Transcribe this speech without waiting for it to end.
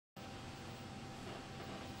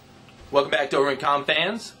Welcome back to Overencom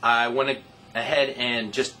fans. I went ahead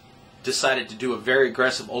and just decided to do a very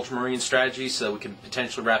aggressive ultramarine strategy so we can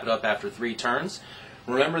potentially wrap it up after 3 turns.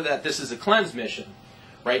 Remember that this is a cleanse mission.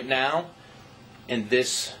 Right now, in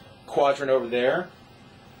this quadrant over there,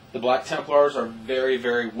 the Black Templars are very,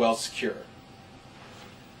 very well secured.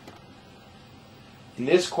 In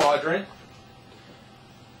this quadrant,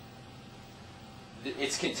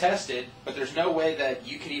 it's contested, but there's no way that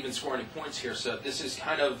you can even score any points here. So this is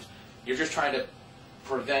kind of, you're just trying to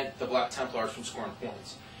prevent the Black Templars from scoring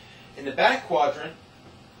points. In the back quadrant,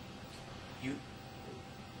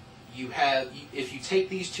 you have, if you take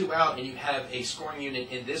these two out and you have a scoring unit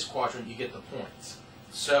in this quadrant, you get the points.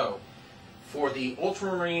 So for the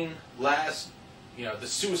ultramarine last, the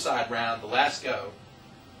suicide round, the last go,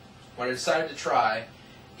 what I decided to try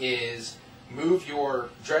is move your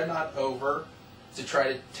dreadnought over to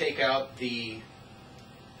try to take out the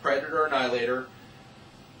Predator Annihilator,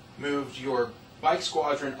 moved your bike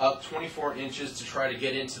squadron up 24 inches to try to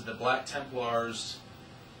get into the Black Templars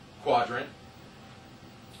quadrant.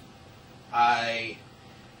 I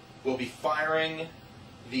will be firing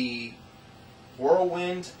the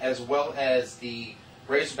Whirlwind as well as the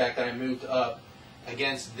Razorback that I moved up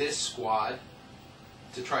against this squad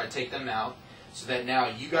to try to take them out, so that now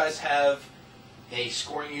you guys have a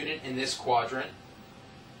scoring unit in this quadrant.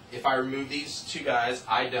 If I remove these two guys,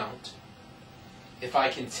 I don't. If I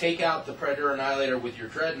can take out the Predator Annihilator with your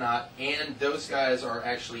Dreadnought, and those guys are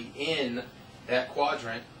actually in that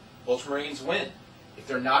quadrant, Ultramarines win. If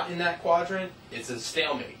they're not in that quadrant, it's a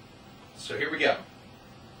stalemate. So here we go.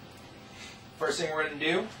 First thing we're going to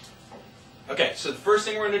do, okay, so the first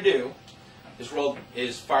thing we're going to do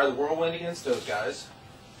is fire the Whirlwind against those guys.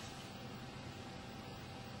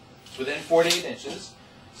 It's within 48 inches.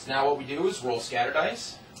 So now what we do is roll scatter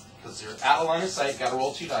dice, because they're out of line of sight, got to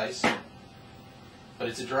roll 2 dice. But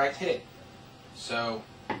it's a direct hit. So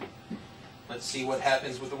let's see what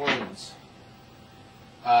happens with the wounds.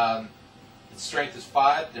 Its strength is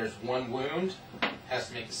 5. There's 1 wound. Has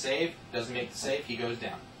to make the save. Doesn't make the save. He goes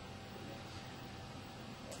down.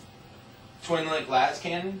 Twin link las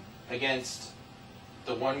cannon against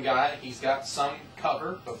the one guy. He's got some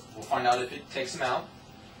cover, but we'll find out if it takes him out.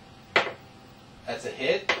 That's a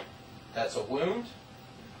hit. That's a wound.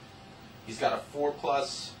 He's got a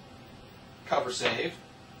 4+ cover save.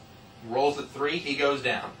 He rolls a 3. He goes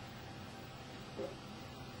down.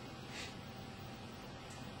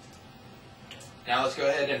 Now let's go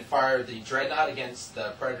ahead and fire the Dreadnought against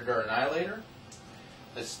the Predator Annihilator.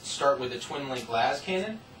 Let's start with the twin link las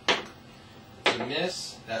cannon. It's a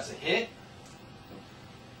miss. That's a hit.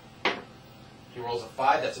 He rolls a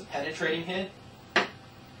 5. That's a penetrating hit.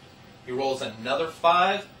 He rolls another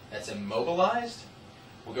 5. That's immobilized.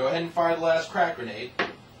 We'll go ahead and fire the last crack grenade.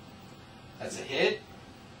 That's a hit.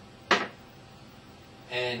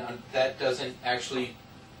 And that doesn't actually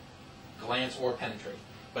glance or penetrate,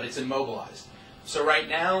 but it's immobilized. So right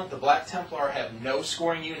now, the Black Templar have no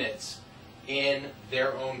scoring units in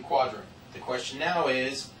their own quadrant. The question now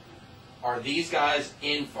is, are these guys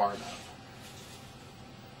in far enough?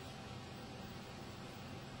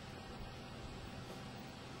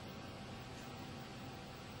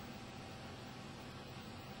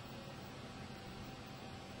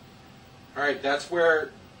 All right, that's where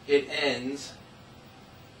it ends.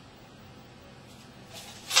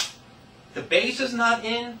 The base is not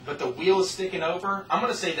in, but the wheel is sticking over. I'm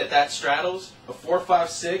going to say that straddles. A 4, 5,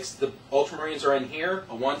 6, the Ultramarines are in here.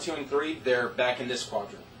 A 1, 2, and 3, they're back in this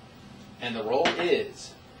quadrant. And the roll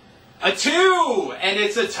is a 2, and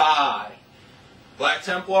it's a tie. Black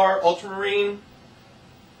Templar, Ultramarine,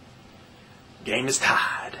 game is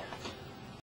tied.